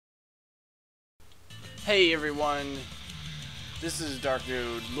Hey everyone, this is Dark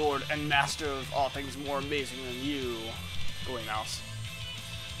Dude, Lord and Master of all things more amazing than you. Go away, mouse.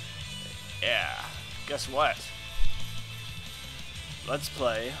 Yeah, guess what? Let's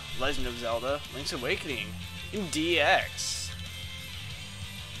play Legend of Zelda Link's Awakening in DX.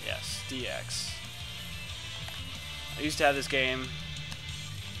 Yes, DX. I used to have this game.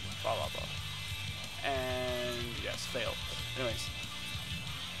 Blah blah blah. And yes, failed. Anyways.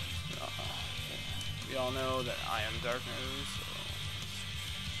 We all know that I am darkness, so...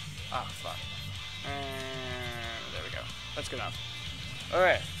 Ah, fuck. And there we go. That's good enough.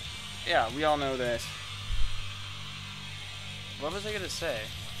 Alright. Yeah, we all know that. What was I gonna say?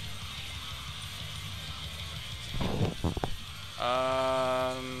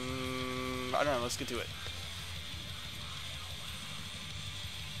 I don't know, let's get to it.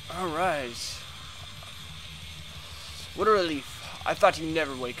 Alright. What a relief. I thought you'd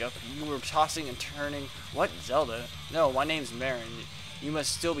never wake up. You were tossing and turning. What, Zelda? No, my name's Marin. You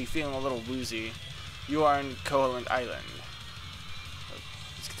must still be feeling a little woozy. You are on Koholint Island.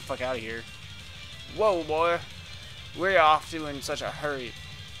 Let's get the fuck out of here. Whoa, boy. Where are you off to in such a hurry?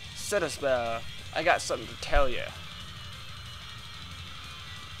 Set a spell. I got something to tell you.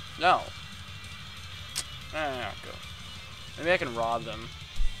 No. Go. Maybe I can rob them.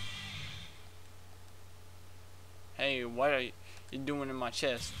 Hey, what are you doing in my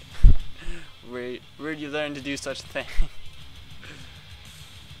chest? Where'd you learn to do such a thing?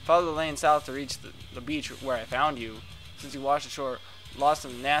 Follow the lane south to reach the beach where I found you. Since you washed ashore, lost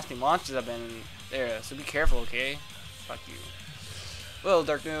some nasty monsters have been in there, so be careful, okay? Fuck you. Well,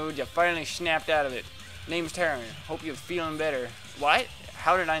 Dark Dude, you finally snapped out of it. Name's Taryn. Hope you're feeling better. What?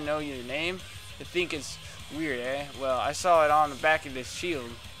 How did I know your name? You think it's weird, eh? Well, I saw it on the back of this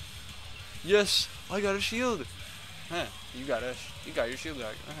shield. Yes, I got a shield. Huh, you got your shield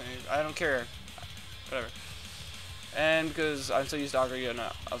back. Okay, I don't care. Whatever. And because I'm so used to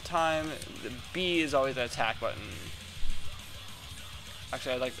Ocarina of Time, the B is always the attack button.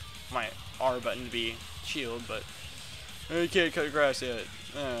 Actually, I'd like my R button to be shield, but you can't cut grass yet.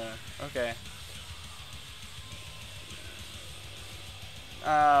 Okay.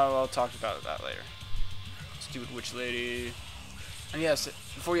 We'll talk about that later. Stupid witch lady. And yes,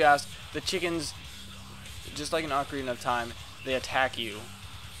 before you ask, the chickens, just like in Ocarina of Time, they attack you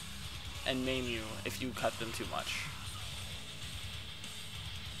and maim you if you cut them too much.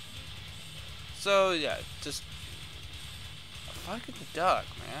 So yeah, just a fucking duck,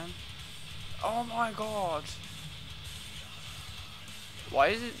 man. Oh my god. Why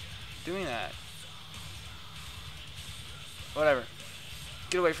is it doing that? Whatever.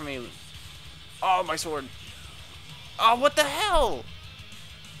 Get away from me. Oh, my sword. Oh, what the hell?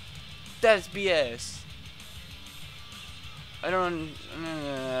 That's BS. I don't...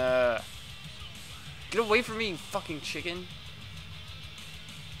 Get away from me, you fucking chicken.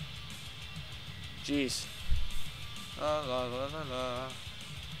 Jeez. La la la la la.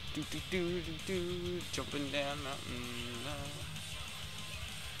 Do do do do do. Jumping down mountain.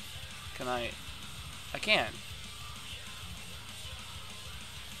 Can I can.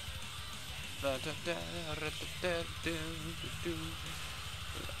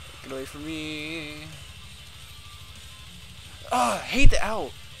 Get away from me. Ah, hate the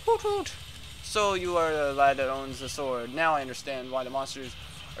owl. Hoot hoot. So you are the lad that owns the sword. Now I understand why the monsters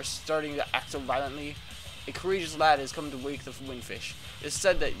are starting to act so violently. A courageous lad has come to wake the windfish. It's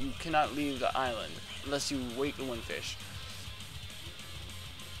said that you cannot leave the island unless you wake the windfish.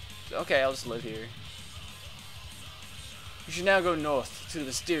 Okay, I'll just live here. You should now go north to the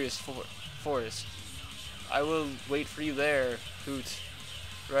mysterious forest. I will wait for you there, Hoot.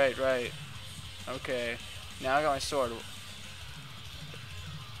 Right. Okay. Now I got my sword.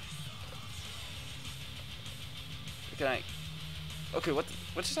 Can I... Okay, what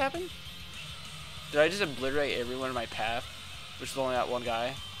just happened? Did I just obliterate everyone in my path? Which is only that one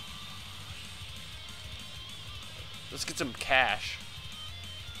guy? Let's get some cash.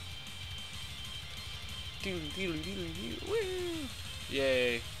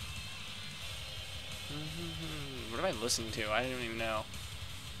 Yay. What am I listening to? I don't even know.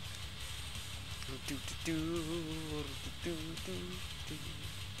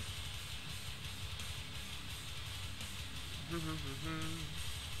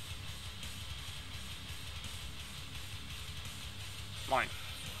 Mine.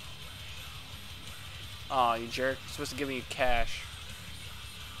 Aw, you jerk. You're supposed to give me cash.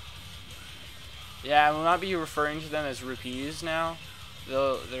 Yeah, I will not be referring to them as rupees now.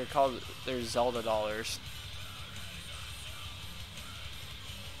 They're Zelda dollars.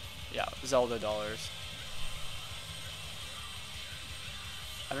 Yeah, Zelda dollars.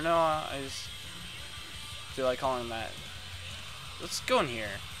 I don't know, I just... feel like calling that. Let's go in here.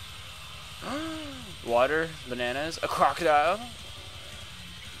 Water, bananas, a crocodile.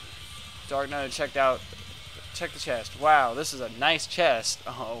 Dark Knight checked out. Check the chest. Wow, this is a nice chest.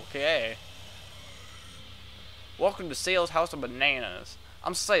 Okay. Welcome to Sale's House of Bananas.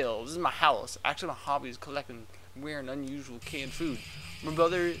 I'm Sale. This is my house. Actually, my hobby is collecting weird and unusual canned food. My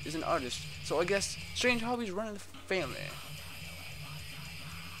brother is an artist, so I guess strange hobbies run in the family.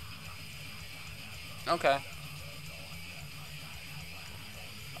 Okay.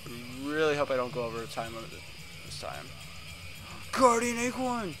 I really hope I don't go over the time limit this time. Guardian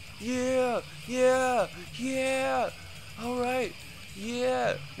Acorn! Yeah! Yeah! Yeah! Alright!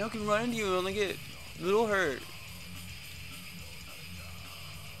 Yeah! Now I can run into you and only get a little hurt.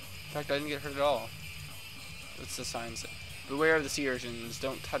 In fact, I didn't get hurt at all. What's the sign say? Beware of the sea urchins.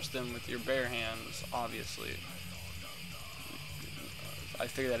 Don't touch them with your bare hands, obviously. I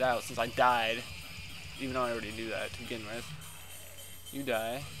figured that out since I died. Even though I already knew that to begin with. You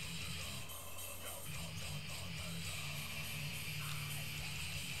die.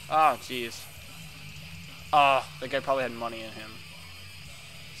 Oh, jeez. Ah, that guy probably had money in him.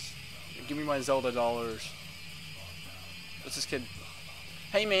 Give me my Zelda dollars. What's this kid?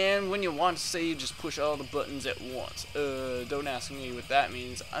 Hey man, when you want to save, just push all the buttons at once. Don't ask me what that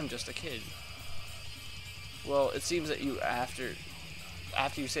means. I'm just a kid. Well, it seems that you after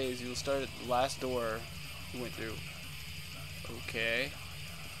you save, you'll start at the last door you went through. Okay.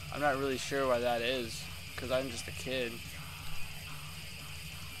 I'm not really sure why that is, because I'm just a kid.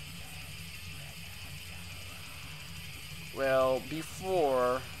 Well,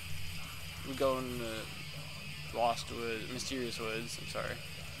 before we go into Lost Woods, Mysterious Woods, I'm sorry.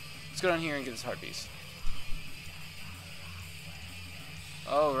 Let's go down here and get this heart piece.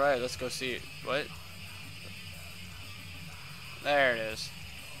 Oh, right, let's go see it. What? There it is.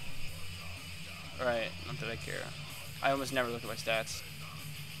 Right, not that I care. I almost never look at my stats.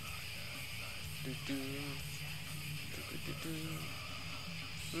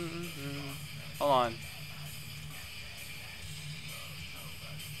 Hold on.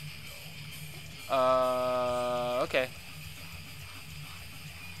 Okay.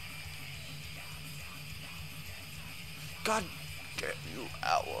 God damn you,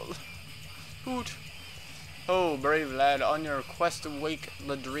 owl. Hoot. Oh, brave lad, on your quest to wake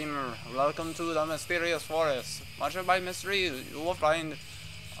the dreamer. Welcome to the mysterious forest. Much by mystery you will find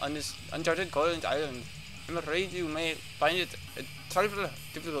on this uncharted cold island. I'm afraid you may find it a trifle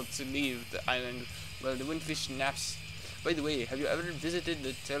difficult to leave the island where the windfish naps. By the way, have you ever visited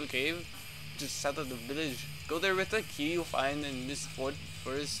the Tail Cave? Just south of the village. Go there with the key you'll find in this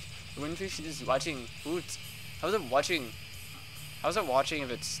forest. The windfish is watching. Hoot. How's it watching? How's it watching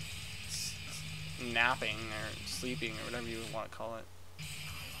if it's napping or sleeping or whatever you want to call it?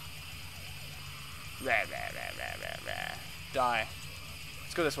 Rah, rah, rah, rah, rah, rah. Die.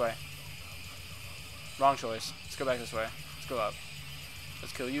 Let's go this way. Wrong choice. Let's go back this way. Let's go up.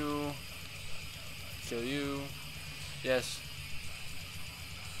 Let's kill you. Kill you. Yes.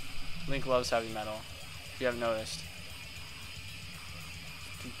 Link loves heavy metal, if you haven't noticed.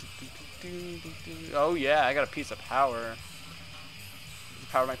 Oh yeah, I got a piece of power.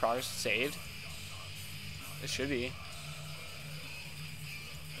 Power my progress saved. It should be.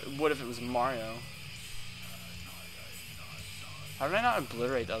 What if it was Mario? How did I not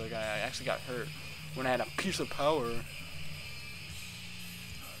obliterate the other guy? I actually got hurt when I had a piece of power.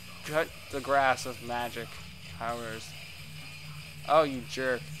 Cut the grass with magic powers. Oh, you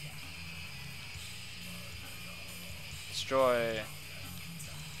jerk. Destroy.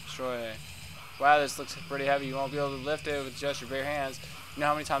 Destroy. Wow, this looks pretty heavy. You won't be able to lift it with just your bare hands. You know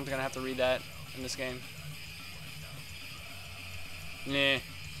how many times I'm going to have to read that in this game? Nah.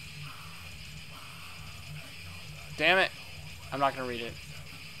 Damn it. I'm not going to read it.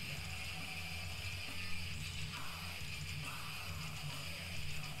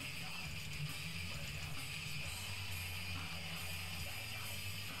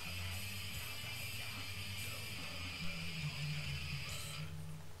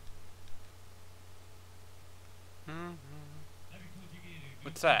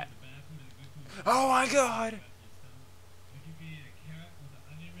 What's that? Oh my god!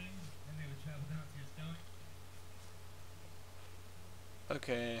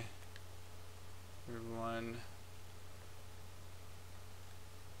 Okay. Everyone.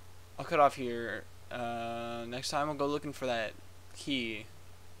 I'll cut off here. Next time I'll go looking for that key.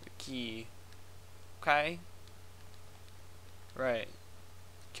 The key. Okay? Right.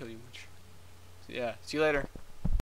 Kill you much. Yeah. See you later.